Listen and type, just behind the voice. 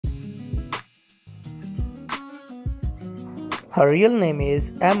Her real name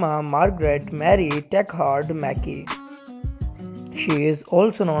is Emma Margaret Mary Techard Mackey. She is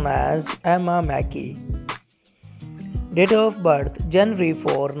also known as Emma Mackey. Date of birth January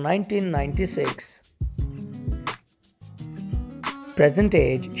 4, 1996. Present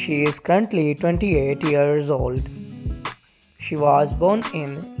age, she is currently 28 years old. She was born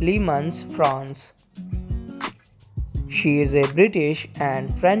in Le Mans, France. She is a British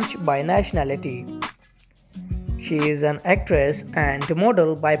and French by nationality. She is an actress and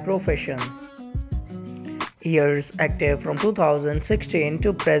model by profession. Years active from 2016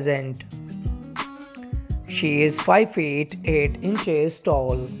 to present. She is 5 feet 8 inches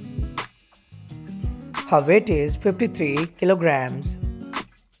tall. Her weight is 53 kilograms.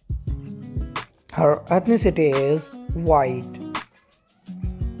 Her ethnicity is white.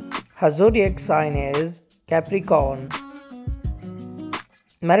 Her zodiac sign is Capricorn.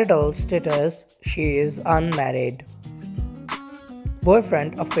 Marital status, she is unmarried.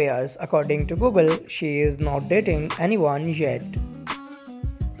 Boyfriend affairs, according to Google, she is not dating anyone yet.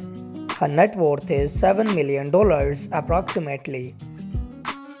 Her net worth is $7 million approximately.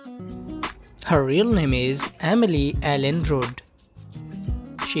 Her real name is Emily Ellen Rudd.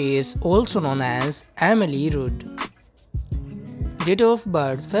 She is also known as Emily Rudd. Date of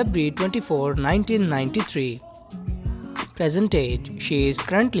birth February 24, 1993. Present age, she is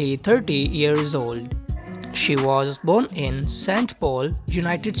currently 30 years old. She was born in St. Paul,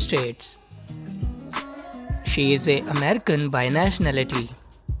 United States. She is an American by nationality.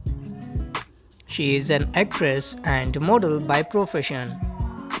 She is an actress and model by profession.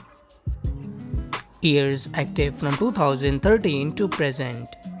 Years active from 2013 to present.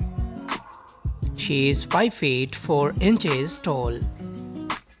 She is 5 feet 4 inches tall.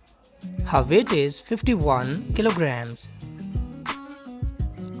 Her weight is 51 kilograms.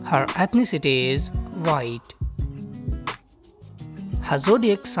 Her ethnicity is white. Her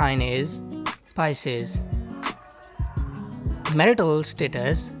zodiac sign is Pisces. Marital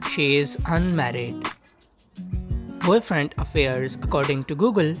status, she is unmarried. Boyfriend affairs, according to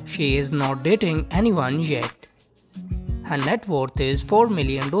Google, she is not dating anyone yet. Her net worth is $4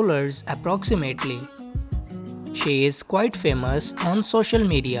 million approximately. She is quite famous on social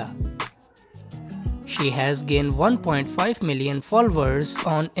media. She has gained 1.5 million followers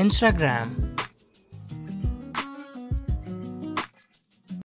on Instagram.